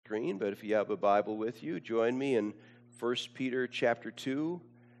screen, but if you have a Bible with you, join me in 1 Peter chapter 2,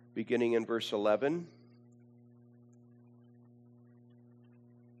 beginning in verse 11.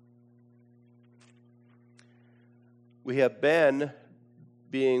 We have been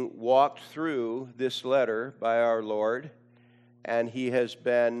being walked through this letter by our Lord, and He has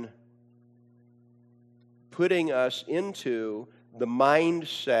been putting us into the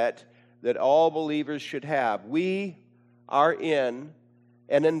mindset that all believers should have. We are in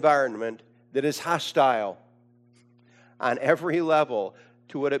an environment that is hostile on every level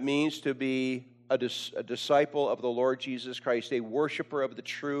to what it means to be a disciple of the Lord Jesus Christ, a worshiper of the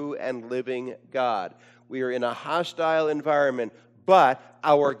true and living God. We are in a hostile environment, but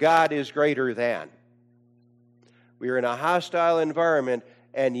our God is greater than. We are in a hostile environment,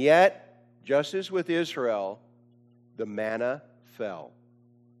 and yet, just as with Israel, the manna fell.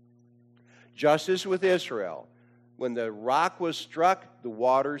 Just as with Israel, when the rock was struck, the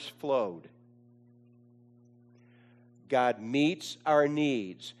waters flowed. God meets our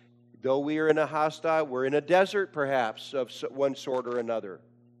needs. Though we are in a hostile, we're in a desert perhaps of one sort or another,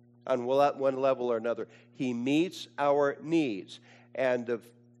 on one level or another. He meets our needs. And the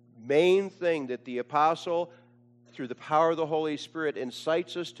main thing that the apostle, through the power of the Holy Spirit,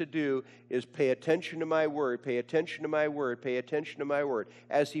 incites us to do is pay attention to my word, pay attention to my word, pay attention to my word.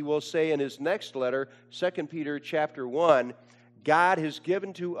 As he will say in his next letter, 2 Peter chapter 1, God has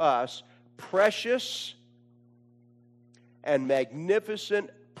given to us precious and magnificent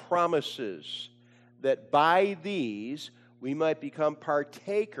promises, that by these we might become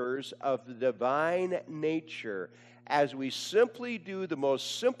partakers of the divine nature, as we simply do the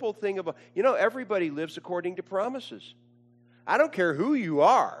most simple thing of all. You know, everybody lives according to promises. I don't care who you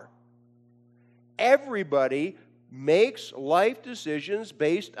are. Everybody makes life decisions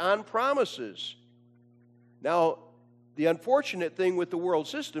based on promises. Now, the unfortunate thing with the world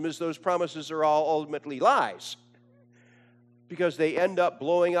system is those promises are all ultimately lies, because they end up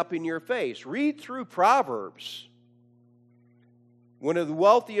blowing up in your face. Read through Proverbs. One of the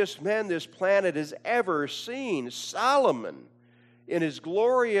wealthiest men this planet has ever seen, Solomon, in his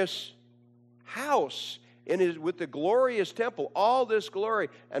glorious house, with the glorious temple, all this glory.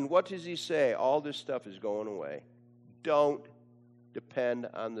 And what does he say? All this stuff is going away. Don't depend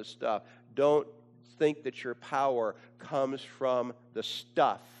on the stuff. Don't think that your power comes from the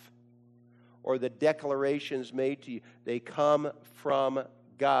stuff or the declarations made to you. They come from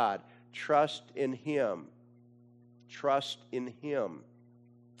God. Trust in Him. Trust in Him.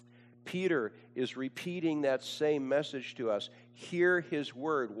 Peter is repeating that same message to us. Hear His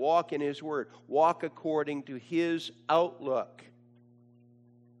word. Walk in His word. Walk according to His outlook.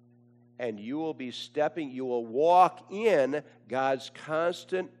 And you will walk in God's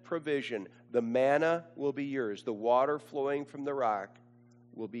constant provision. The manna will be yours. The water flowing from the rock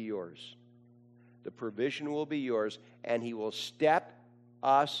will be yours. The provision will be yours, and He will step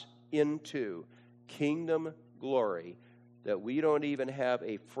us into kingdom glory that we don't even have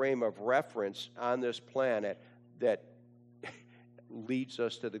a frame of reference on this planet that leads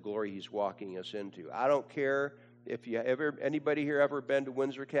us to the glory He's walking us into. I don't care if anybody here ever been to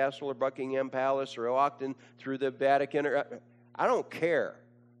Windsor Castle or Buckingham Palace or walked in through the Vatican. I don't care.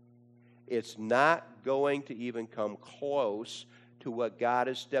 It's not going to even come close to what God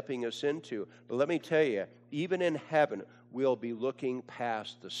is stepping us into. But let me tell you, even in heaven, we'll be looking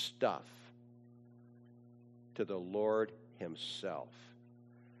past the stuff to the Lord Himself.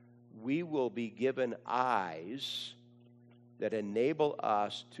 We will be given eyes that enable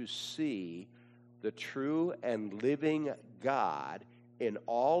us to see the true and living God in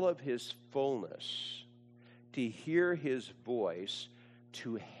all of His fullness, to hear His voice,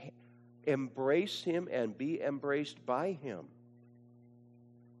 to embrace Him and be embraced by Him.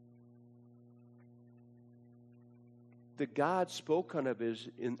 The God spoken of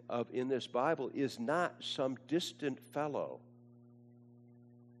in this Bible is not some distant fellow.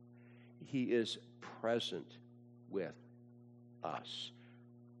 He is present with us.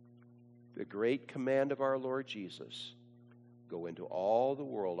 The great command of our Lord Jesus, go into all the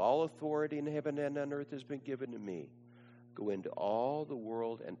world. All authority in heaven and on earth has been given to me. Go into all the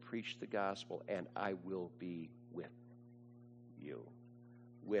world and preach the gospel, and I will be with you.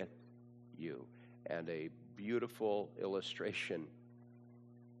 With you. And a beautiful illustration.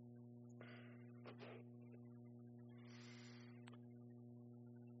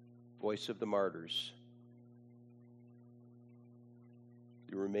 Voice of the Martyrs.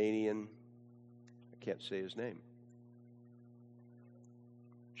 The Romanian, I can't say his name.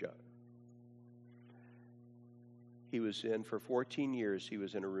 He was for 14 years, he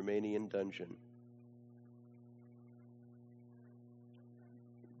was in a Romanian dungeon.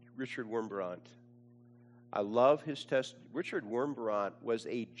 Richard Wurmbrand. I love his Richard Wurmbrand was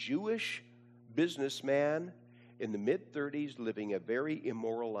a Jewish businessman in the mid-30s living a very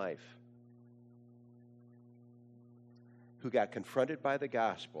immoral life who got confronted by the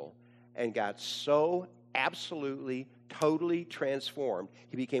gospel and got so absolutely, totally transformed,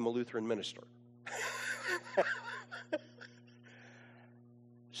 he became a Lutheran minister.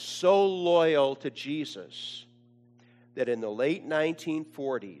 So loyal to Jesus that in the late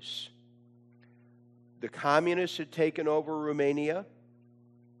 1940s, the communists had taken over Romania,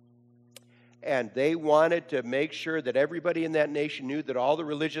 and they wanted to make sure that everybody in that nation knew that all the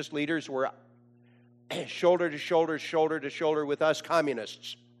religious leaders were shoulder to shoulder, shoulder to shoulder with us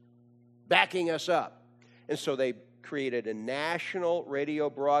communists, backing us up. And so they created a national radio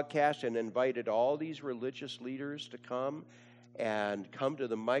broadcast and invited all these religious leaders to come to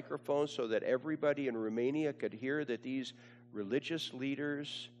the microphone so that everybody in Romania could hear that these religious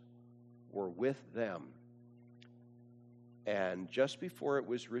leaders were with them. And just before it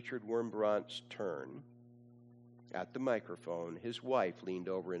was Richard Wurmbrand's turn at the microphone, his wife leaned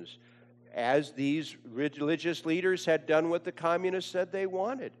over and, as these religious leaders had done what the communists said they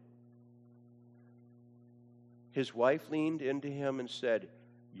wanted, his wife leaned into him and said,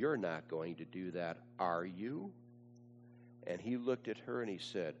 "You're not going to do that, are you?" And he looked at her and he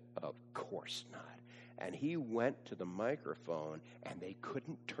said, "Of course not." And he went to the microphone and they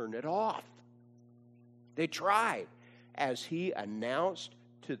couldn't turn it off. They tried, as he announced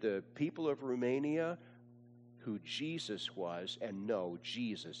to the people of Romania who Jesus was, and no,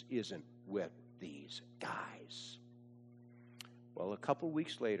 Jesus isn't with these guys. Well, a couple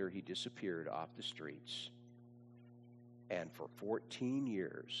weeks later, he disappeared off the streets. And for 14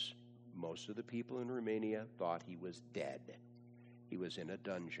 years, most of the people in Romania thought he was dead. He was in a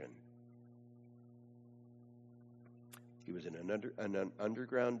dungeon. He was in an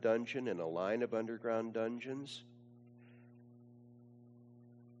underground dungeon, in a line of underground dungeons.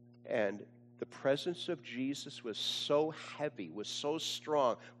 And the presence of Jesus was so heavy, was so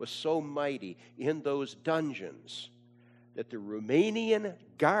strong, was so mighty in those dungeons that the Romanian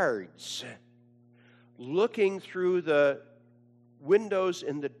guards, looking through the windows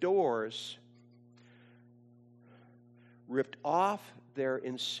and the doors, ripped off their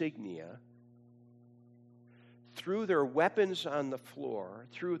insignia, threw their weapons on the floor,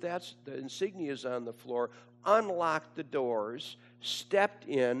 the insignias on the floor, unlocked the doors, stepped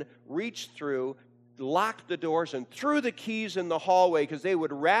in, reached through, locked the doors, and threw the keys in the hallway because they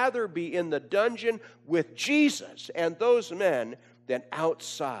would rather be in the dungeon with Jesus and those men than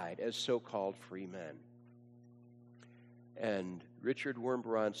outside as so-called free men. And Richard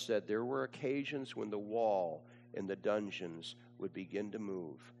Wurmbrand said there were occasions when the wall in the dungeons would begin to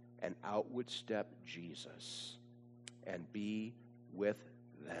move, and out would step Jesus and be with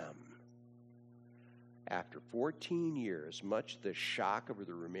them. After 14 years, much to the shock of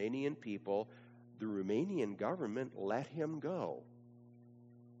the Romanian people, the Romanian government let him go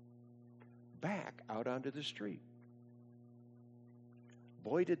back out onto the street.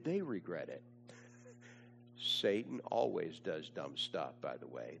 Boy, did they regret it. Satan always does dumb stuff, by the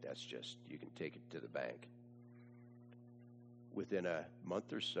way. That's just, you can take it to the bank. Within a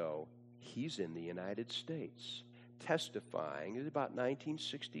month or so, he's in the United States, testifying, it was about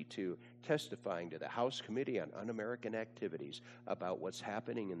 1962, testifying to the House Committee on Un-American Activities about what's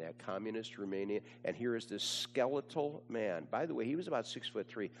happening in that communist Romania. And here is this skeletal man. By the way, he was about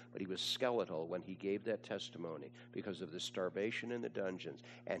 6'3", but he was skeletal when he gave that testimony because of the starvation in the dungeons.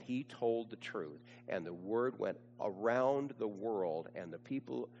 And he told the truth. And the word went around the world, and the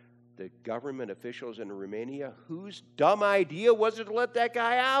people, the government officials in Romania, whose dumb idea was it to let that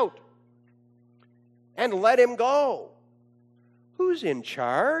guy out and let him go? Who's in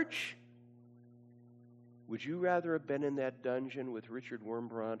charge? Would you rather have been in that dungeon with Richard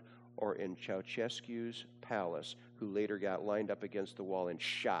Wurmbrand or in Ceausescu's palace, who later got lined up against the wall and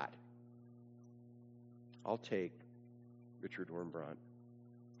shot? I'll take Richard Wurmbrand.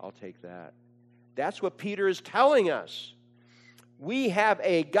 I'll take that. That's what Peter is telling us. We have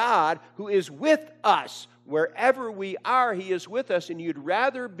a God who is with us. Wherever we are, he is with us, and you'd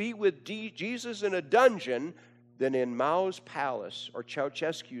rather be with Jesus in a dungeon than in Mao's palace or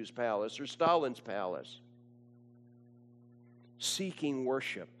Ceausescu's palace or Stalin's palace, seeking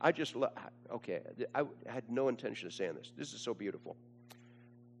worship. I had no intention of saying this. This is so beautiful.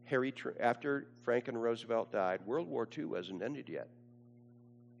 After Franklin Roosevelt died, World War II wasn't ended yet.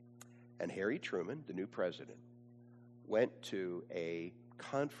 And Harry Truman, the new president, went to a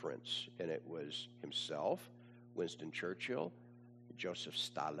conference, and it was himself, Winston Churchill, Joseph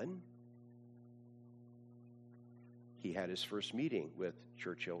Stalin. he had his first meeting with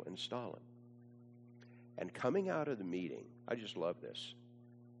Churchill and Stalin. And coming out of the meeting, I just love this,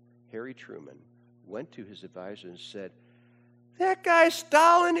 Harry Truman went to his advisor and said, "That guy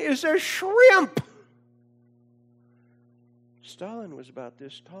Stalin is a shrimp." Stalin was about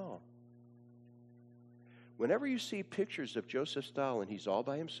this tall. Whenever you see pictures of Joseph Stalin, he's all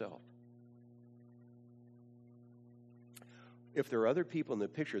by himself. If there are other people in the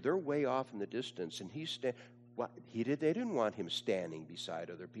picture, they're way off in the distance, and they didn't want him standing beside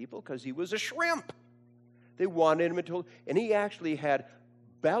other people because he was a shrimp. They wanted him to, and he actually had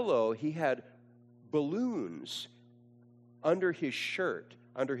he had balloons under his shirt,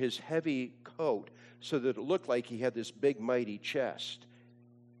 under his heavy coat, so that it looked like he had this big, mighty chest.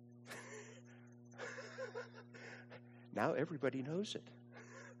 Now everybody knows it.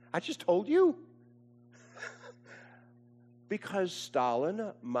 I just told you. Because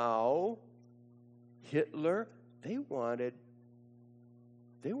Stalin, Mao, Hitler, they weren't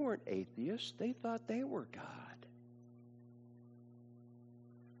atheists. They thought they were God.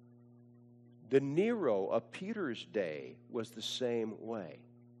 The Nero of Peter's day was the same way.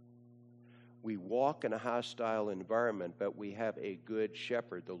 We walk in a hostile environment, but we have a good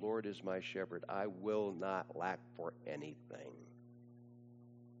shepherd. The Lord is my shepherd. I will not lack for anything.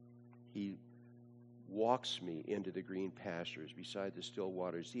 He walks me into the green pastures beside the still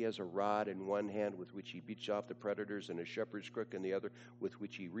waters. He has a rod in one hand with which he beats off the predators, and a shepherd's crook in the other with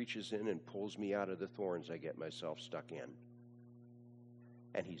which he reaches in and pulls me out of the thorns I get myself stuck in.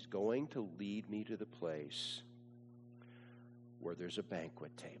 And he's going to lead me to the place where there's a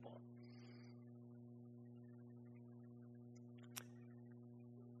banquet table.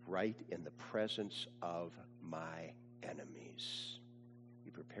 Right in the presence of my enemies. He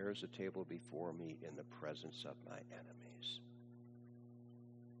prepares a table before me in the presence of my enemies.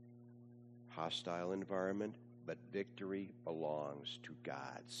 Hostile environment, but victory belongs to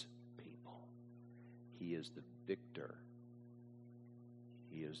God's people. He is the victor.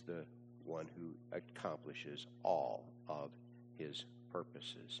 He is the one who accomplishes all of his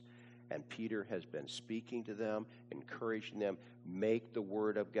purposes. And Peter has been speaking to them, encouraging them, make the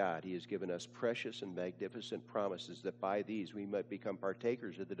word of God. He has given us precious and magnificent promises that by these we might become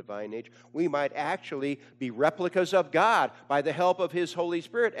partakers of the divine nature. We might actually be replicas of God by the help of his Holy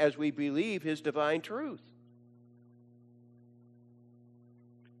Spirit as we believe his divine truth.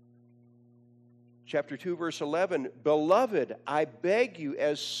 Chapter 2, verse 11, "Beloved, I beg you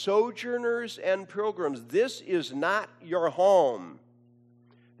as sojourners and pilgrims, this is not your home.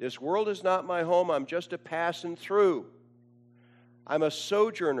 This world is not my home. I'm just a passing through. I'm a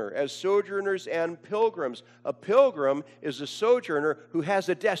sojourner, as sojourners and pilgrims." A pilgrim is a sojourner who has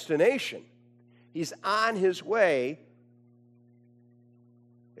a destination. He's on his way,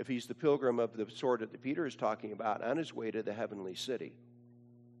 if he's the pilgrim of the sort that Peter is talking about, on his way to the heavenly city.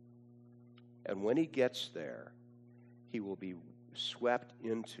 And when he gets there, he will be swept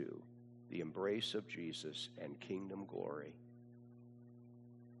into the embrace of Jesus and kingdom glory.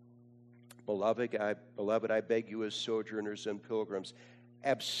 Beloved, I beg you as sojourners and pilgrims,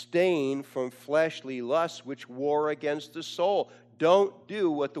 abstain from fleshly lusts which war against the soul. Don't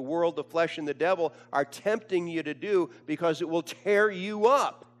do what the world, the flesh, and the devil are tempting you to do, because it will tear you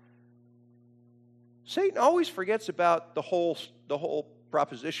up. Satan always forgets about the whole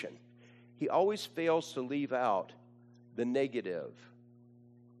proposition. He always fails to leave out the negative,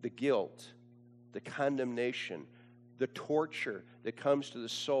 the guilt, the condemnation, the torture that comes to the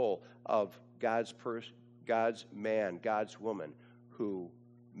soul of God's man, God's woman, who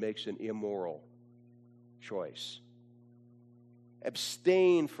makes an immoral choice.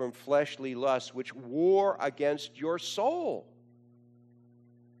 Abstain from fleshly lusts which war against your soul.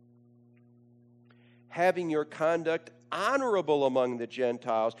 Having your conduct honorable among the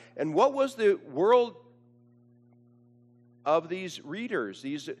Gentiles. And what was the world of these readers?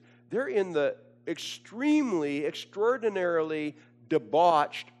 They're in the extraordinarily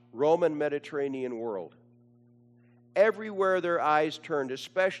debauched Roman Mediterranean world. Everywhere their eyes turned,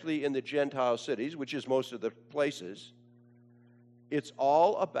 especially in the Gentile cities, which is most of the places, it's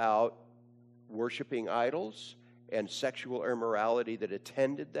all about worshiping idols and sexual immorality that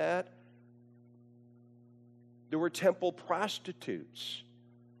attended that. There were temple prostitutes,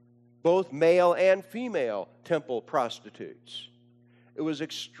 both male and female temple prostitutes. It was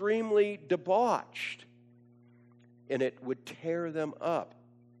extremely debauched, and it would tear them up.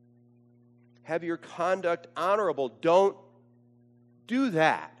 Have your conduct honorable. Don't do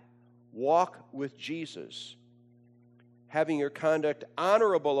that. Walk with Jesus. Having your conduct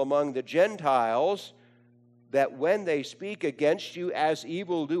honorable among the Gentiles, that when they speak against you as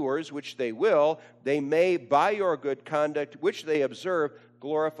evildoers, which they will, they may, by your good conduct, which they observe,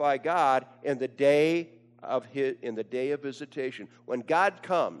 glorify God in the day of visitation. When God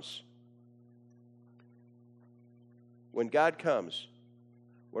comes,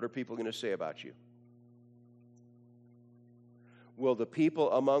 what are people going to say about you? Will the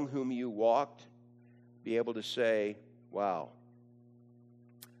people among whom you walked be able to say, wow,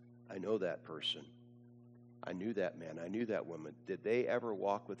 I know that person. I knew that man. I knew that woman. Did they ever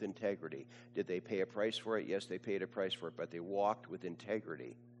walk with integrity? Did they pay a price for it? Yes, they paid a price for it, but they walked with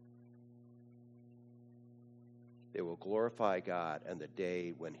integrity. They will glorify God on the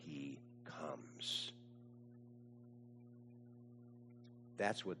day when He comes.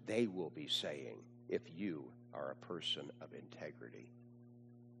 That's what they will be saying if you are a person of integrity.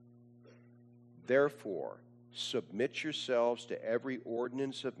 Therefore, submit yourselves to every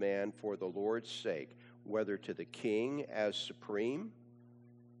ordinance of man for the Lord's sake, whether to the king as supreme,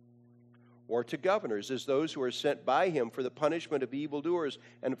 or to governors as those who are sent by him for the punishment of evildoers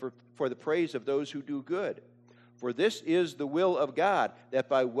and for the praise of those who do good. For this is the will of God, that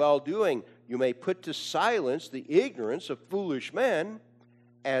by well-doing you may put to silence the ignorance of foolish men,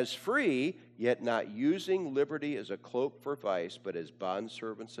 as free, yet not using liberty as a cloak for vice, but as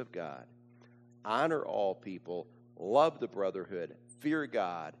bondservants of God. Honor all people, love the brotherhood, fear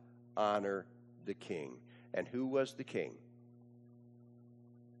God, honor the king. And who was the king?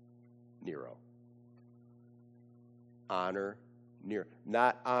 Nero. Honor Nero.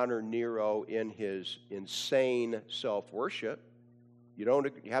 Not honor Nero in his insane self-worship. You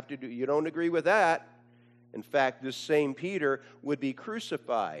don't agree with that. In fact, this same Peter would be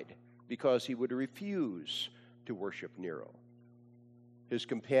crucified because he would refuse to worship Nero. His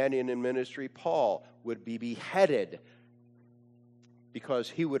companion in ministry, Paul, would be beheaded because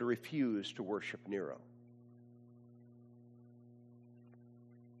he would refuse to worship Nero.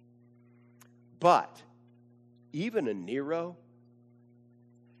 But even a Nero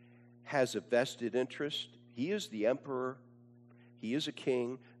has a vested interest. He is the emperor. He is a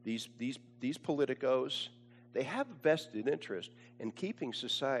king. These politicos, they have a vested interest in keeping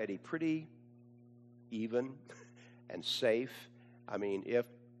society pretty even and safe. I mean, if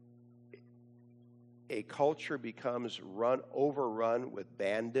a culture becomes overrun with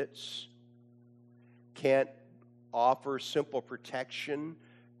bandits, can't offer simple protection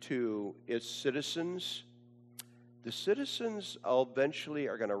to its citizens, the citizens eventually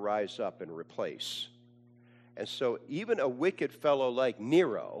are going to rise up and replace. And so even a wicked fellow like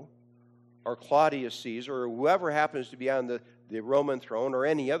Nero or Claudius Caesar or whoever happens to be on the Roman throne or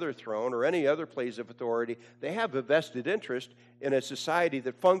any other place of authority, they have a vested interest in a society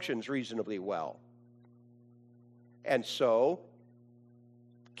that functions reasonably well. And so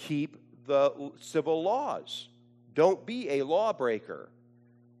keep the civil laws. Don't be a lawbreaker.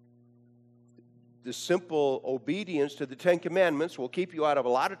 The simple obedience to the Ten Commandments will keep you out of a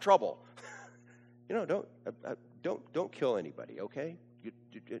lot of trouble. Don't kill anybody, okay?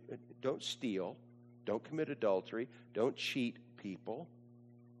 Don't steal. Don't commit adultery. Don't cheat people.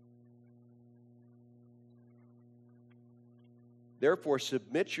 Therefore,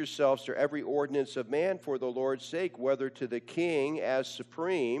 submit yourselves to every ordinance of man for the Lord's sake, whether to the king as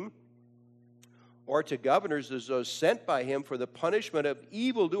supreme, or to governors as those sent by him for the punishment of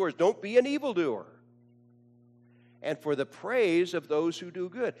evildoers. Don't be an evildoer. And for the praise of those who do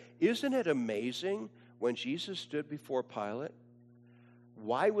good. Isn't it amazing when Jesus stood before Pilate?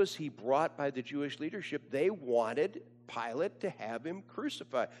 Why was he brought by the Jewish leadership? They wanted Pilate to have him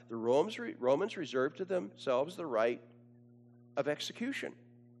crucified. The Romans reserved to themselves the right of execution.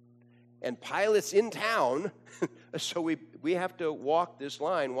 And Pilate's in town, so we have to walk this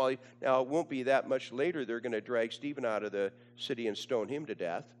line. Now, it won't be that much later they're going to drag Stephen out of the city and stone him to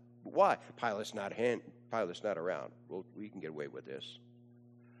death. Why? Pilate's not around. Well, we can get away with this.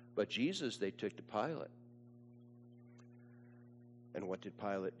 But Jesus, they took to Pilate. And what did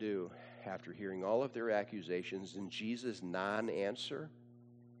Pilate do? After hearing all of their accusations and Jesus' non-answer,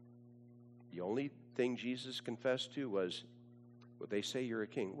 the only thing Jesus confessed to was, well, they say you're a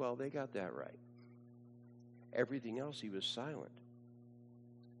king. Well, they got that right. Everything else, he was silent.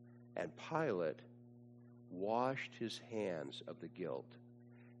 And Pilate washed his hands of the guilt.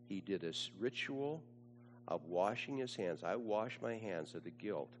 He did a ritual of washing his hands. I wash my hands of the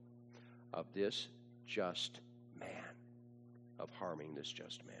guilt of this just man, of harming this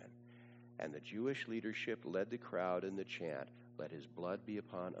just man. And the Jewish leadership led the crowd in the chant, let his blood be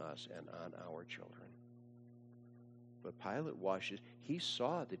upon us and on our children. But Pilate washes. He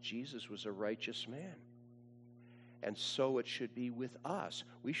saw that Jesus was a righteous man. And so it should be with us.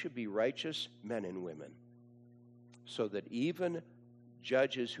 We should be righteous men and women. so that even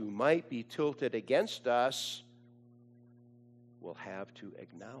judges who might be tilted against us will have to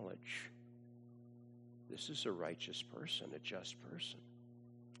acknowledge this is a righteous person, a just person.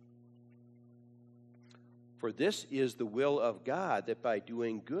 For this is the will of God, that by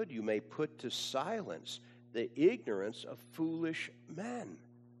doing good you may put to silence the ignorance of foolish men.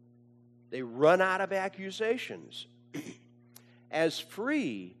 They run out of accusations. As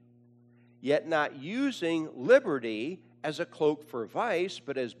free, yet not using liberty as a cloak for vice,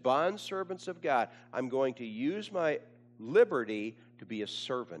 but as bondservants of God. I'm going to use my liberty to be a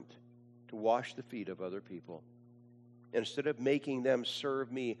servant, to wash the feet of other people. Instead of making them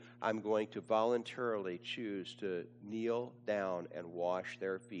serve me, I'm going to voluntarily choose to kneel down and wash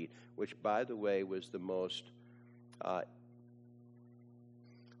their feet, which, by the way, was the most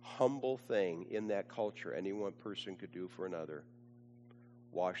humble thing in that culture any one person could do for another.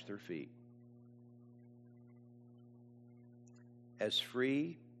 Wash their feet. As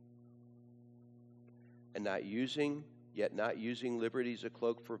free and not using liberty as a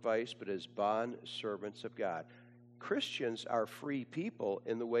cloak for vice, but as bond servants of God. Christians are free people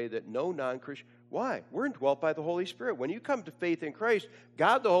in the way that no non-Christian. Why? We're indwelt by the Holy Spirit. When you come to faith in Christ,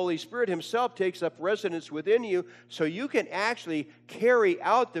 God the Holy Spirit himself takes up residence within you, so you can actually carry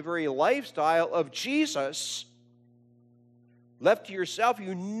out the very lifestyle of Jesus. Left to yourself,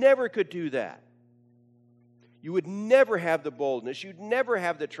 you never could do that. You would never have the boldness. You'd never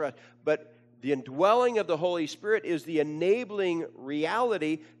have the trust. But the indwelling of the Holy Spirit is the enabling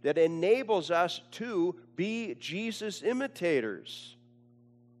reality that enables us to be Jesus imitators.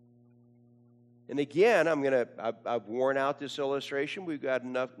 And again, I've worn out this illustration. We've got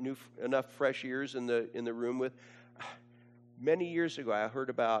enough fresh ears in the room with. Many years ago, I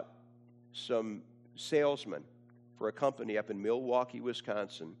heard about some salesmen for a company up in Milwaukee,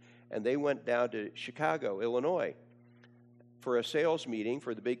 Wisconsin, and they went down to Chicago, Illinois, for a sales meeting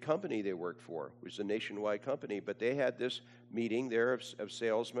for the big company they worked for. It was a nationwide company, but they had this meeting there of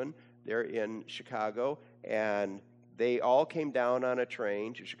salesmen there in Chicago, and they all came down on a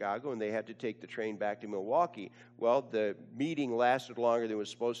train to Chicago, and they had to take the train back to Milwaukee. Well, the meeting lasted longer than it was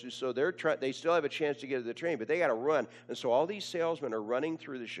supposed to, so they still have a chance to get to the train, but they got to run. And so all these salesmen are running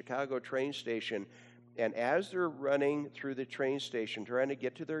through the Chicago train station, and as they're running through the train station, trying to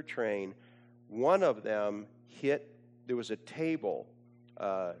get to their train, one of them there was a table,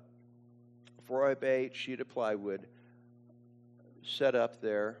 4x8 sheet of plywood set up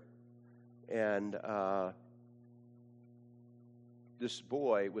there, and this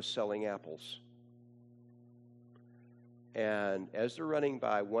boy was selling apples. And as they're running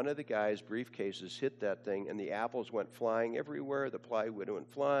by, one of the guy's briefcases hit that thing, and the apples went flying everywhere, the plywood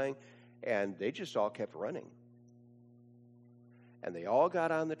went flying, and they just all kept running. And they all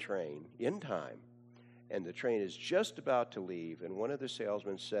got on the train in time, and the train is just about to leave, and one of the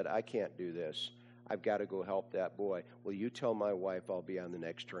salesmen said, I can't do this. I've got to go help that boy. Well, you tell my wife I'll be on the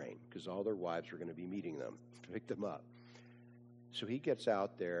next train, because all their wives are going to be meeting them to pick them up. So he gets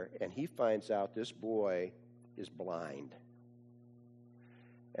out there, and he finds out this boy is blind.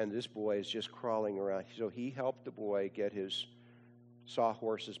 And this boy is just crawling around. So he helped the boy get his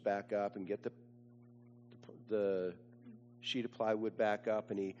sawhorses back up and get the sheet of plywood back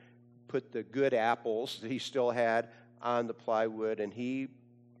up, and he put the good apples that he still had on the plywood, and he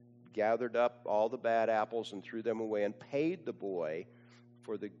gathered up all the bad apples and threw them away and paid the boy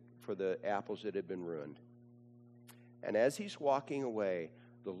for the apples that had been ruined. And as he's walking away,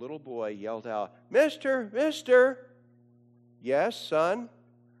 the little boy yelled out, Mister, yes, son,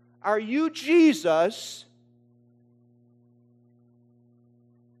 are you Jesus?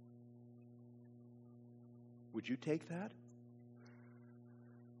 Would you take that?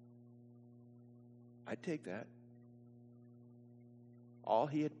 I'd take that.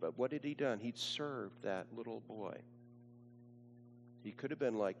 But what had he done? He'd served that little boy. He could have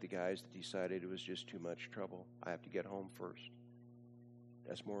been like the guys that decided it was just too much trouble. I have to get home first.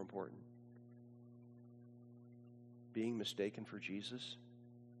 That's more important. Being mistaken for Jesus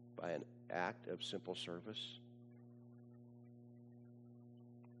by an act of simple service.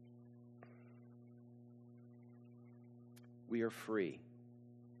 We are free.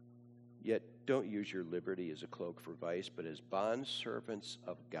 Yet don't use your liberty as a cloak for vice, but as bondservants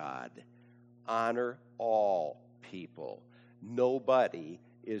of God. Honor all people. Nobody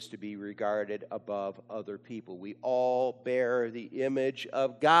is to be regarded above other people. We all bear the image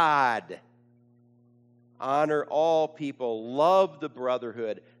of God. Honor all people. Love the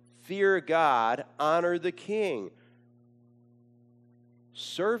brotherhood. Fear God. Honor the king.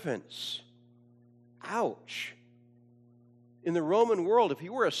 Servants. Ouch. In the Roman world, if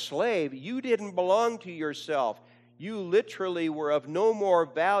you were a slave, you didn't belong to yourself. You literally were of no more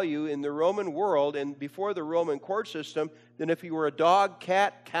value in the Roman world and before the Roman court system than if you were a dog,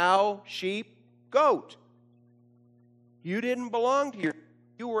 cat, cow, sheep, goat. You didn't belong to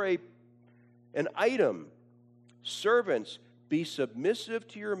you were an item. Servants, be submissive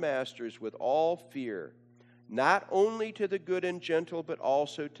to your masters with all fear, not only to the good and gentle, but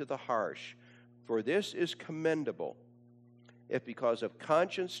also to the harsh. For this is commendable, if because of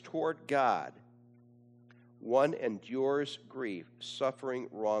conscience toward God, one endures grief, suffering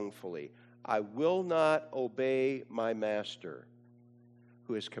wrongfully. I will not obey my master,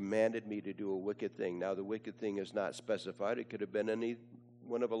 who has commanded me to do a wicked thing. Now, the wicked thing is not specified. It could have been any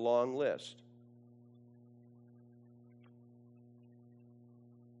one of a long list.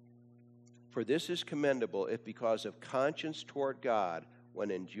 For this is commendable, if because of conscience toward God, one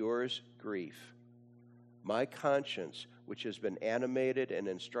endures grief. My conscience, which has been animated and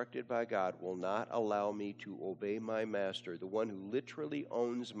instructed by God, will not allow me to obey my master, the one who literally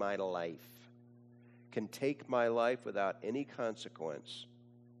owns my life, can take my life without any consequence.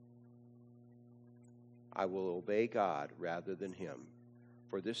 I will obey God rather than him.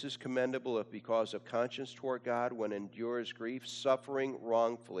 For this is commendable, if because of conscience toward God, one endures grief, suffering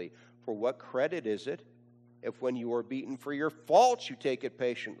wrongfully. For what credit is it if when you are beaten for your faults you take it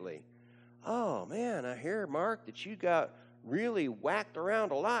patiently? Oh, man, I hear, Mark, that you got really whacked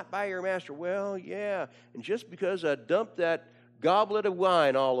around a lot by your master. Well, yeah, and just because I dumped that goblet of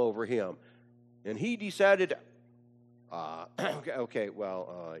wine all over him, and he decided, okay,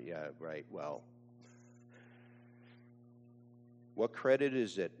 well, yeah, right, well. What credit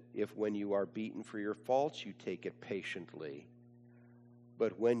is it if when you are beaten for your faults you take it patiently?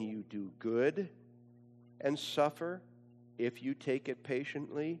 But when you do good and suffer, if you take it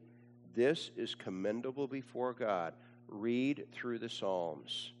patiently, this is commendable before God. Read through the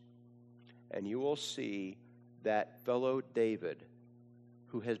Psalms, and you will see that fellow David,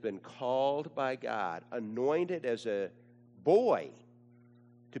 who has been called by God, anointed as a boy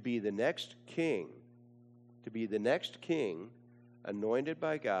to be the next king, anointed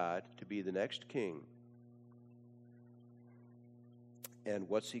by God to be the next king. And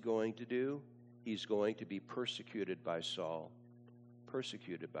what's he going to do? He's going to be persecuted by Saul.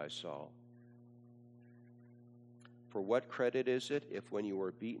 Persecuted by Saul. For what credit is it if when you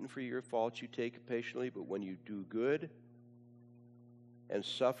are beaten for your faults you take it patiently, but when you do good and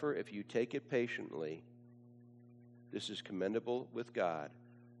suffer, if you take it patiently, this is commendable with God.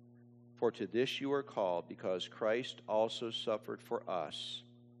 For to this you are called, because Christ also suffered for us,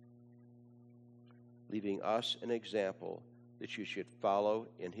 leaving us an example that you should follow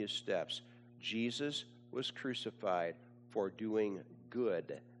in his steps. Jesus was crucified for doing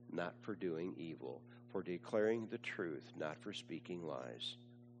good, not for doing evil, for declaring the truth, not for speaking lies.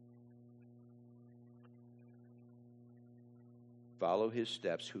 Follow his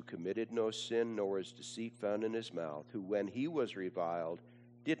steps, who committed no sin, nor was deceit found in his mouth, who when he was reviled,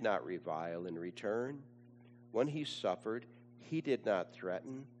 did not revile in return. When he suffered, he did not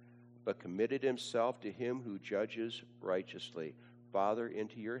threaten, but committed himself to him who judges righteously. Father,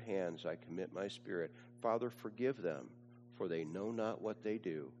 into your hands I commit my spirit. Father, forgive them, for they know not what they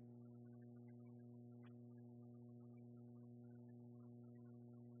do.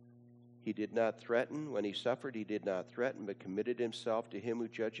 He did not threaten. When he suffered, he did not threaten, but committed himself to him who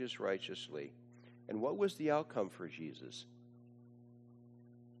judges righteously. And what was the outcome for Jesus?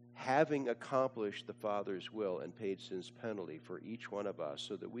 Having accomplished the Father's will and paid sin's penalty for each one of us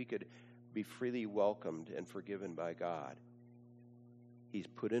so that we could be freely welcomed and forgiven by God, he's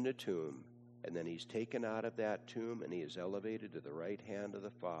put in a tomb, and then he's taken out of that tomb and he is elevated to the right hand of the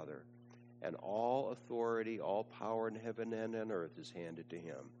Father. And all authority, all power in heaven and on earth is handed to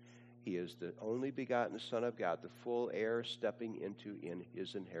him. He is the only begotten Son of God, the full heir stepping into in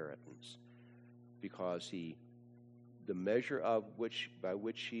his inheritance, because the measure by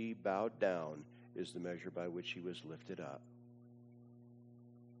which he bowed down is the measure by which he was lifted up.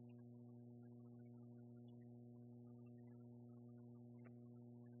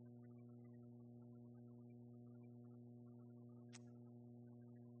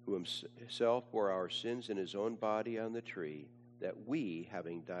 Who himself bore our sins in his own body on the tree, that we,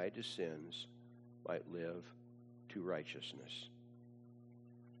 having died to sins, might live to righteousness.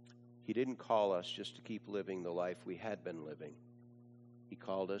 He didn't call us just to keep living the life we had been living. He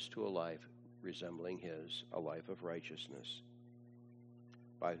called us to a life resembling his, a life of righteousness,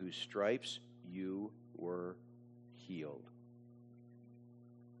 by whose stripes you were healed.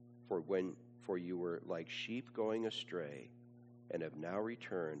 For you were like sheep going astray, and have now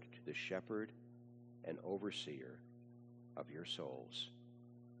returned to the shepherd and overseer of your souls.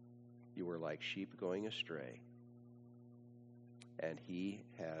 You were like sheep going astray, and he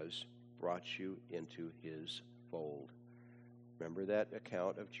has brought you into his fold. Remember that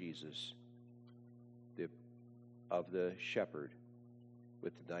account of Jesus, of the shepherd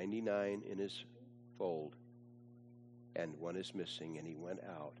with 99 in his fold, and one is missing, and he went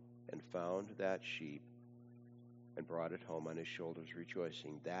out and found that sheep and brought it home on his shoulders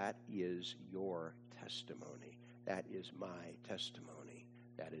rejoicing. That is your testimony. That is my testimony.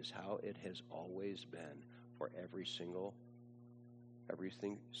 That is how it has always been for every single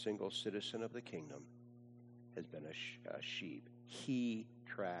citizen of the kingdom has been a sheep. He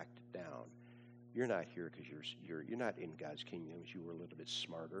tracked down. You're not here because you're not in God's kingdom because you were a little bit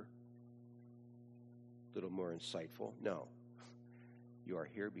smarter, a little more insightful. No. You are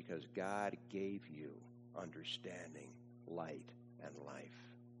here because God gave you understanding, light, and life.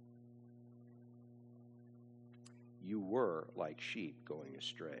 You were like sheep going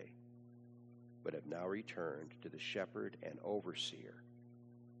astray, but have now returned to the shepherd and overseer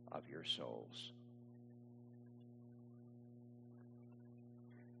of your souls.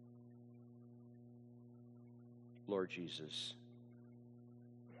 Lord Jesus,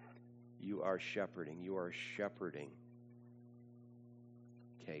 you are shepherding. You are shepherding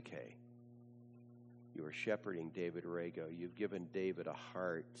KK. You are shepherding David Arago. You've given David a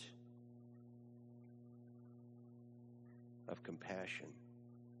heart of compassion.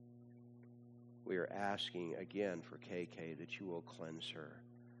 We are asking again for KK that you will cleanse her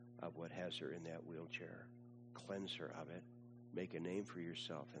of what has her in that wheelchair. Cleanse her of it. Make a name for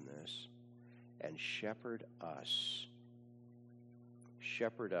yourself in this. And shepherd us.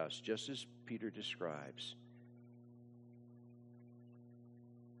 Shepherd us, just as Peter describes.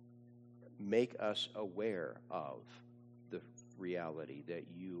 Make us aware of the reality that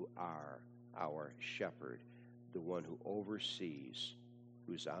you are our shepherd, the one who oversees,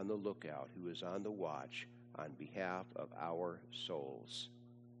 who's on the lookout, who is on the watch on behalf of our souls.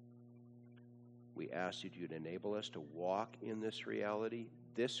 We ask that you'd enable us to walk in this reality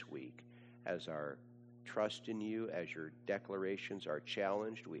this week as our trust in you, as your declarations are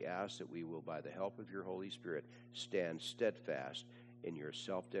challenged. We ask that we will, by the help of your Holy Spirit, stand steadfast in your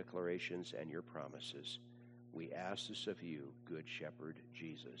self-declarations and your promises. We ask this of you, Good Shepherd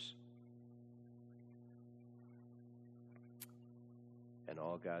Jesus. And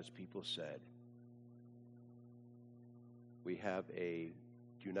all God's people said, we have a,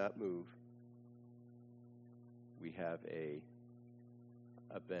 do not move, we have a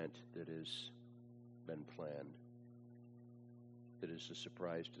event that has been planned that is a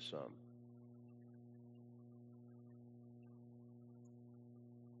surprise to some.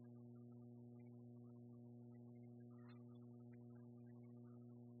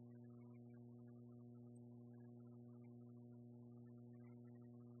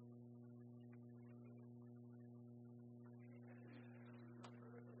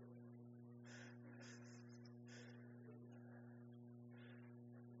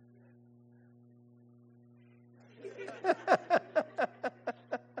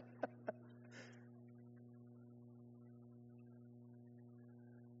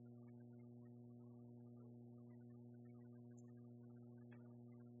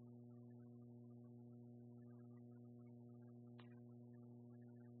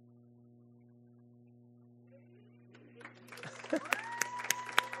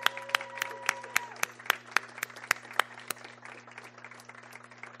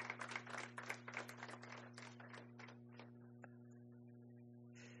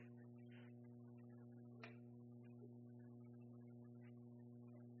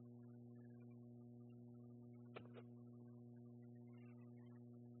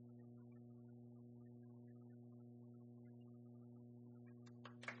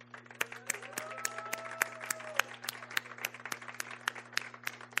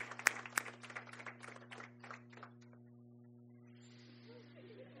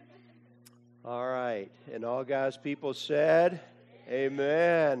 All right. And all God's people said,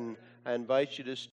 amen. I invite you to